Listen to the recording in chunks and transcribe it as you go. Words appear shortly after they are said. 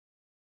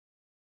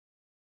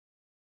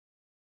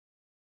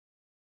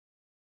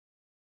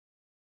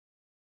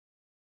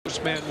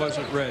This man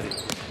wasn't ready.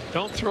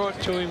 Don't throw it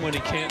to him when he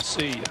can't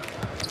see you.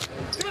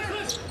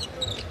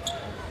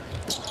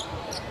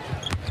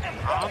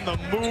 On the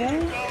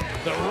move,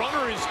 the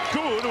runner is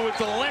good with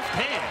the left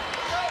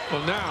hand.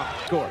 Well, now,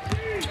 Score.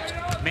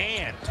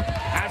 Man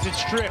has it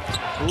stripped,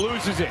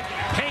 loses it.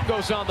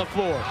 Pangos on the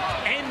floor,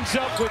 ends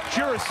up with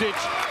Djurisic,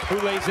 who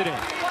lays it in.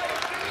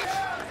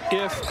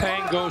 if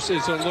Pangos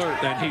is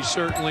alert, and he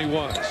certainly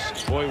was.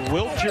 Boy,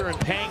 Wiltshire and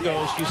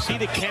Pangos, you see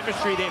the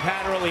chemistry they've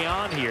had early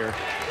on here.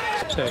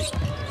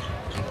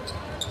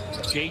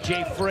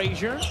 J.J.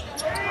 Frazier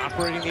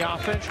operating the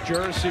offense.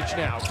 Djurisic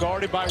now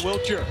guarded by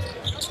Wiltshire.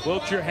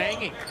 Wiltshire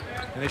hanging.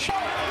 And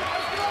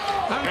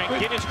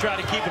Guinness tried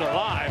to keep it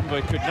alive,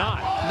 but could not.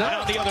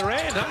 Not on the other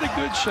end. Not a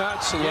good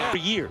shot select. For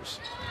years.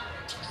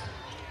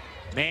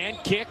 Man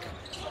kick.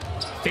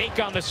 Fake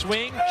on the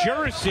swing.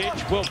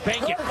 Djurisic will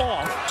bank it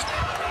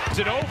off. Is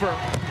it over?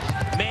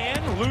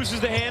 Man loses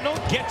the handle,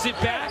 gets it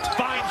back,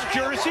 finds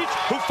Djurisic,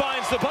 who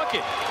finds the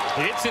bucket.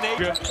 It's an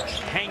 8.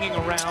 Hanging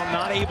around,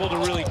 not able to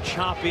really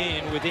chop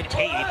in within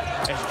 8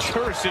 as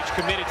Djurisic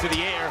committed to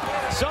the air.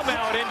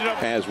 Somehow it ended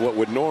up as what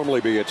would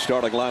normally be its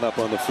starting lineup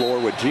on the floor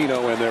with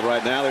Gino in there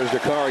right now. There's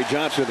Dakari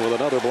Johnson with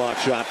another block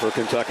shot for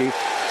Kentucky.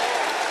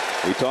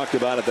 We talked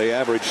about it. They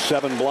averaged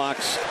 7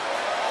 blocks.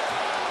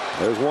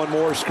 There's one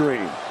more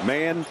screen.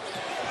 Man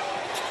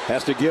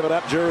has to give it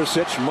up.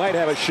 Djurisic might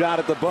have a shot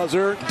at the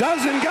buzzer.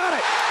 Doesn't, got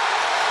it.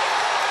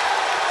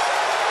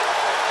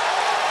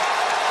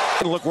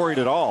 Didn't look worried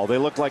at all. They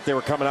looked like they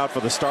were coming out for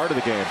the start of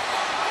the game.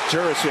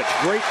 Djurisic,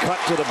 great cut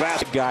to the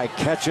basket. Guy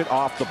catch it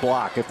off the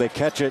block. If they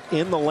catch it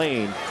in the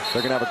lane,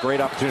 they're going to have a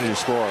great opportunity to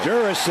score.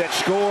 Djurisic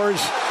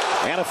scores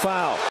and a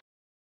foul.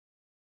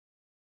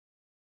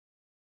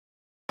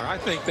 I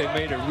think they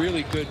made a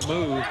really good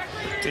move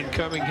in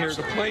coming here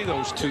to play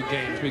those 2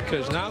 games,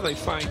 because now they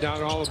find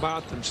out all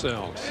about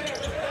themselves.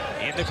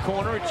 in the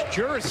corner. It's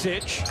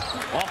Djurisic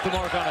off the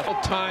mark on it.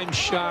 All-time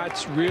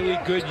shots, really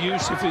good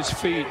use of his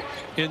feet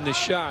in the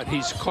shot.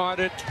 He's caught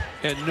it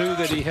and knew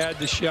that he had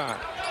the shot.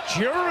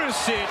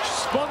 Djurisic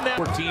spun that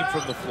 14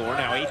 from the floor,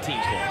 now 18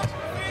 points.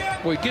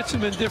 Well, he gets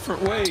them in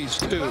different ways,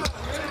 too.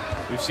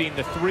 We've seen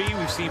the 3,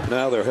 we've seen...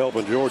 Now they're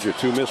helping Georgia.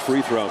 2 missed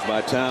free throws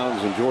by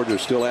Towns, and Georgia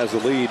still has the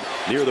lead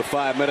near the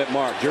 5-minute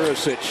mark.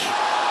 Djurisic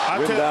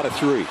rimmed out of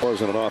 3.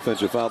 Wasn't an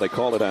offensive foul. They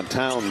called it on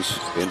Towns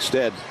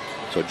instead.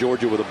 So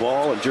Georgia with the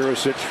ball, and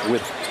Djurisic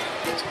with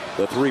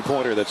the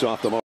 3-pointer that's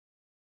off the mark.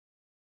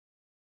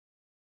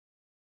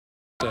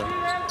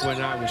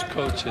 When I was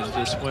coaching,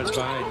 just went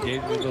by and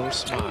gave me a little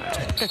smile.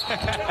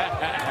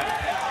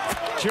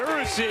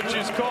 Djurisic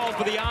is called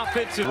for the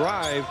offensive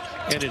drive,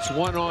 and it's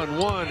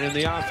one-on-one, and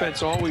the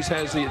offense always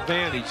has the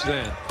advantage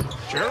then.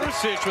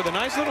 Djurisic with a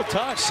nice little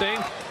touch. Same.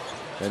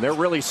 And they're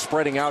really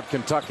spreading out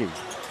Kentucky.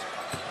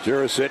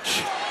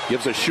 Djurisic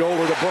gives a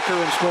shoulder to Booker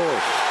and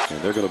scores.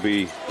 And they're going to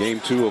be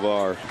game 2 of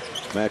our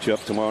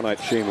matchup tomorrow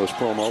night. Shameless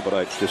promo, but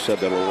I just said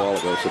that a little while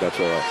ago, so that's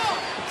all right.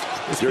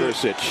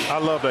 Djurisic. I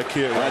love that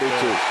kid. I do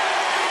too.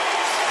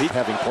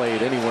 Having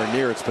played anywhere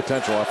near its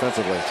potential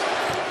offensively.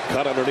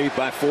 Cut underneath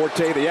by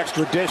Forte. The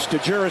extra dish to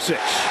Djurisic.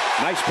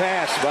 Nice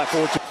pass by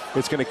Forte.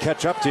 It's going to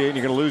catch up to you, and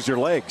you're going to lose your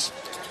legs.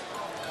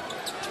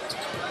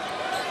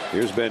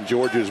 Here's been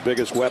Georgia's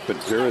biggest weapon.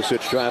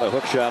 Djurisic trying a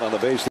hook shot on the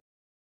baseline.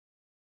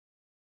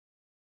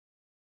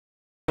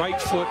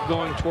 Right foot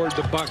going toward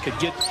the bucket.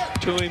 Get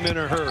to him in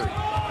a hurry.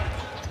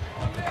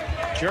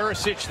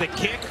 Djurisic the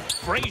kick.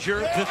 Frazier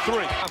the 3.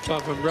 Off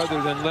of him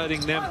rather than letting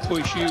them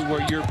push you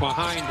where you're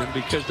behind them,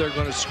 because they're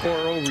going to score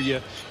over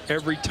you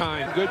every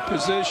time. Good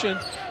position.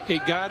 He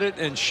got it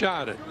and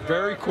shot it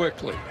very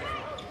quickly.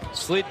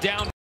 Slid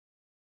down.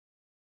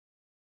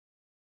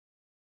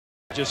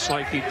 Just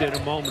like he did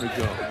a moment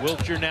ago.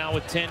 Wiltshire now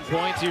with 10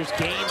 points. Here's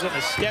Gaines on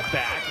the step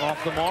back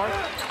off the mark.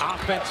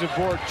 Offensive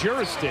board,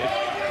 Djurisic.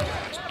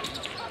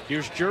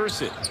 Here's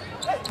Djurisic.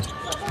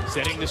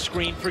 Setting the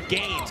screen for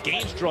Gaines.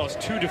 Gaines draws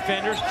 2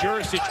 defenders.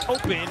 Djurisic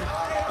open.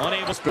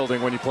 Unable.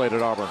 Building when you played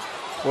at Auburn.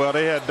 Well,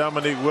 they had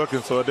Dominique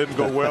Wilkins, so it didn't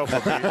go well for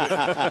me.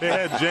 They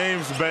had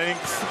James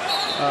Banks.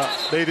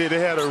 They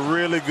had a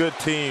really good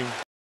team.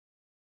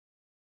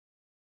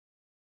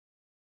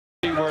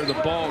 See where the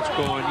ball's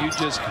going. You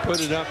just put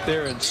it up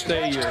there and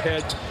stay your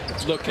head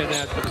looking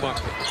at the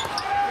bucket.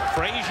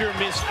 Frazier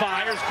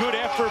misfires. Good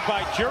effort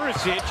by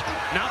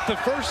Djurisic. Not the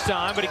first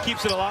time, but he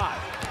keeps it alive.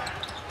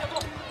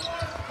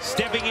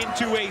 Stepping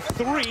into a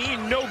 3,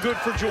 no good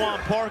for Juwan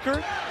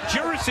Parker.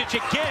 Djurisic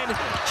again,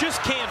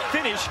 just can't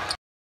finish.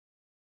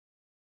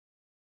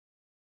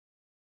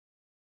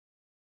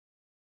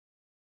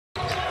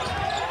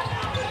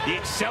 The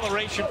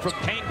acceleration from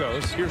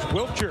Pangos. Here's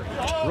Wiltshire,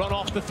 run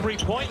off the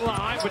 3-point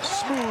line, but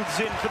smooths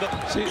in for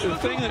the... See, the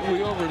thing that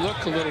we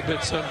overlook a little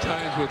bit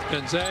sometimes with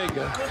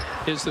Gonzaga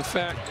is the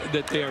fact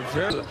that they are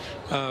very...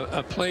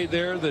 a play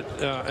there that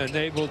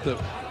enabled the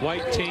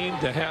white team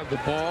to have the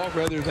ball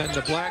rather than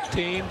the black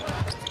team.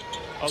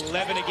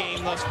 11 a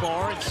game thus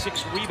far and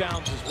 6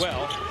 rebounds as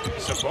well.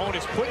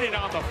 Sabonis putting it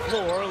on the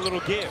floor, a little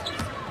give.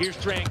 Here's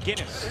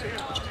Guinness.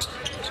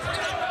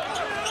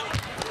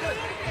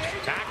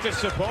 Back To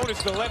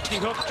Sabonis, the lefty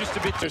hook just a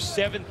bit. Their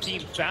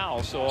 17th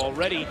foul, so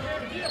already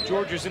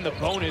Georgia's in the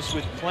bonus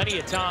with plenty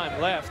of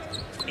time left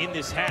in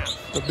this half.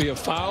 There'll be a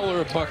foul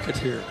or a bucket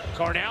here.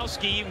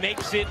 Karnowski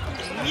makes it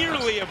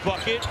nearly a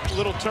bucket.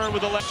 Little turn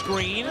with the left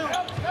screen.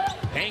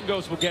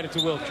 Pangos will get it to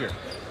Wiltjer.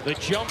 The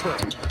jumper,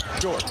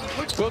 short.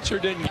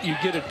 Wiltjer didn't. You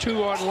get a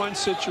 2-on-1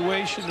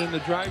 situation, and the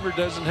driver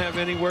doesn't have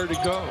anywhere to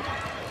go.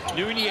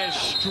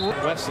 Nunez,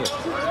 Wesley.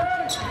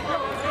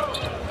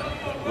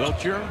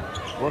 Wiltjer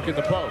working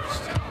the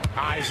post.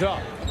 Eyes up.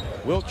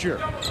 Wiltjer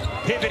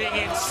pivoting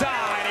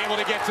inside, able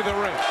to get to the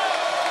rim.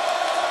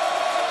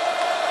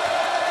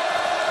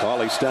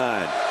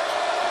 Cauley-Stein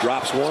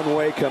drops one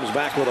way, comes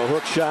back with a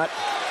hook shot.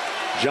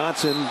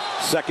 Johnson,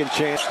 second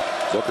chance.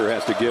 Booker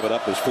has to give it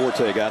up as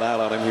Forte got out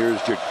on him. Here's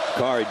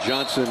Jakari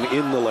Johnson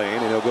in the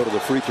lane, and he'll go to the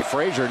free throw.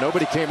 Frazier,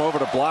 nobody came over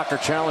to block or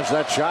challenge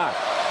that shot.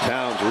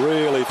 Towns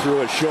really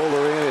threw his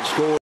shoulder in and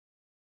scored.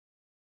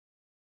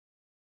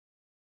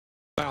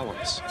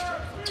 Balance.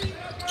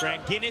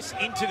 Tranginis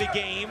into the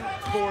game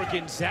for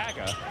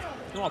Gonzaga.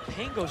 Noah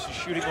Pangos is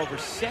shooting over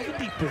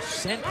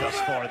 70% thus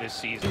far this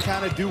season. He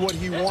kind of do what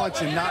he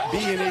wants and not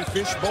be in a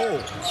fishbowl.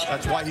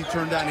 That's why he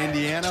turned down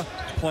Indiana.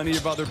 Plenty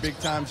of other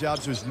big-time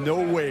jobs. There's no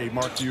way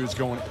Mark Few is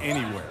going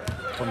anywhere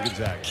from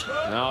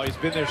Gonzaga. No, he's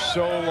been there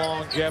so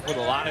long, Jeff, with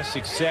a lot of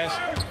success.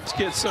 Let's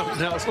get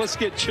something else. Let's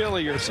get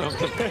chili or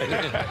something.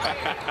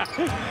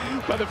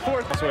 By the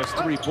fourth, so has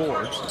 3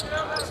 boards.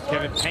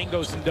 Kevin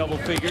Pangos in double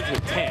figures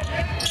with 10.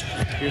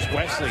 Here's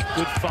Wesley,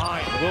 good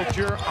find.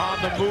 Wiltjer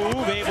on the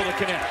move, able to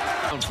connect.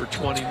 For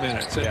 20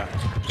 minutes.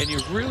 And you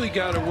really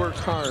got to work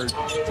hard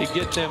to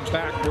get them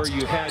back where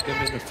you had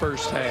them in the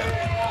first half.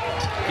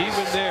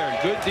 Even there,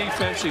 good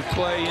defensive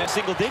play in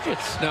single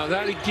digits. Now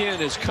that again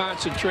is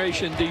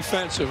concentration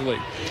defensively.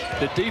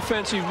 The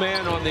defensive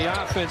man on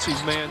the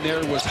offensive man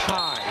there was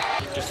high.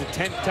 Just the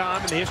 10th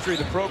time in the history of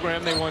the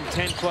program they won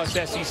 10+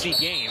 SEC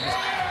games.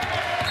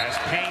 As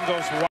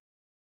Pangos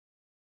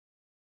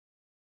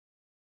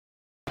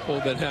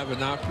that have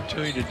an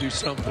opportunity to do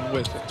something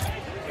with it.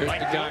 Here's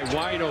the guy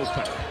wide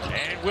open.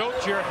 And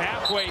Wiltjer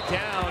halfway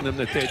down. Them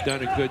that they've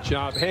done a good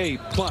job. Hey,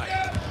 but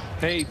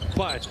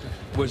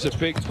was a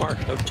big part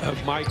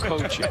of my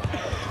coaching.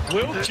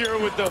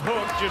 Wiltjer with the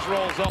hook just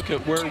rolls up. Look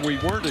at where we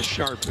weren't as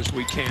sharp as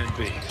we can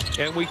be.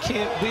 And we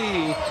can't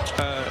be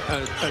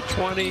a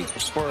 20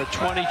 or a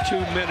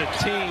 22-minute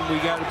team. We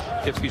got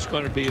to, if he's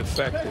going to be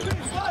effective.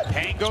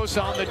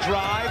 Pangos on the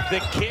drive, the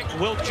kick,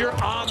 Wiltjer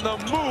on the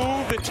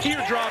move. The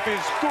teardrop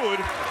is good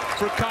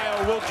for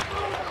Kyle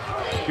Wiltjer.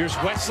 Here's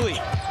Wesley.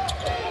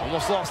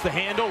 Almost lost the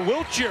handle.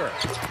 Wiltjer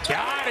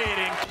got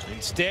it.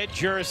 Instead,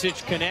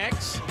 Djurisic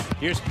connects.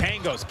 Here's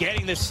Pangos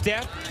getting the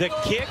step, the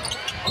kick.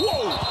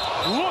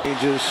 Whoa! Look.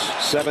 Changes,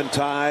 7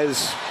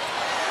 ties,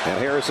 and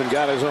Harrison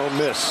got his own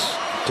miss.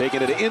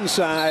 Taking it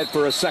inside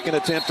for a second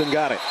attempt and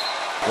got it.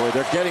 Boy,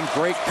 they're getting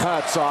great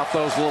cuts off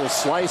those little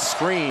slice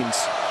screens.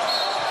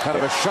 Kind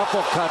of a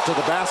shuffle cut to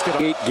the basket.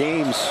 8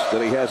 games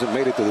that he hasn't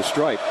made it to the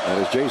stripe.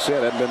 And as Jay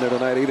said, hadn't been there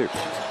tonight either.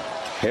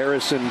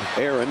 Harrison,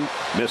 Aaron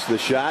missed the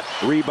shot,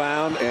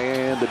 rebound,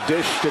 and the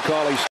dish to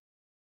Cauley.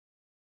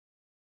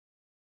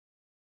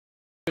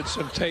 Get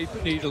some tape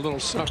and eat a little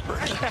supper.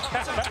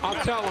 I'll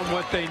tell them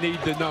what they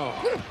need to know.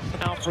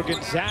 Now for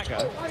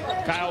Gonzaga,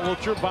 Kyle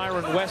Wiltjer,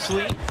 Byron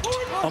Wesley,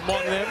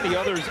 among them, the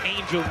other is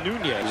Angel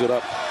Nunez. It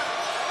up,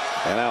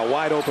 and now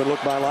wide open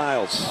look by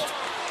Lyles.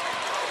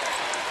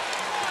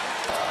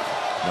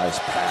 Nice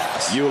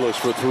pass. Eulis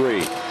for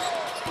 3.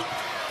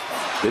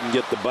 Didn't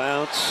get the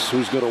bounce.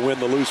 Who's going to win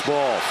the loose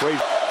ball?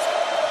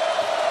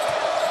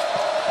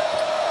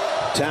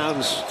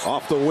 Towns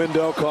off the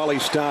window.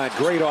 Cauley-Stein,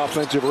 great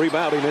offensive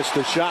rebound. He missed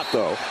the shot,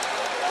 though.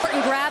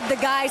 And grabbed the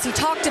guys. He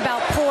talked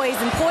about poise,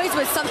 and poise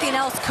was something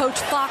else Coach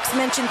Fox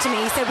mentioned to me.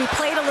 He said we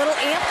played a little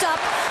amped up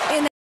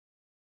in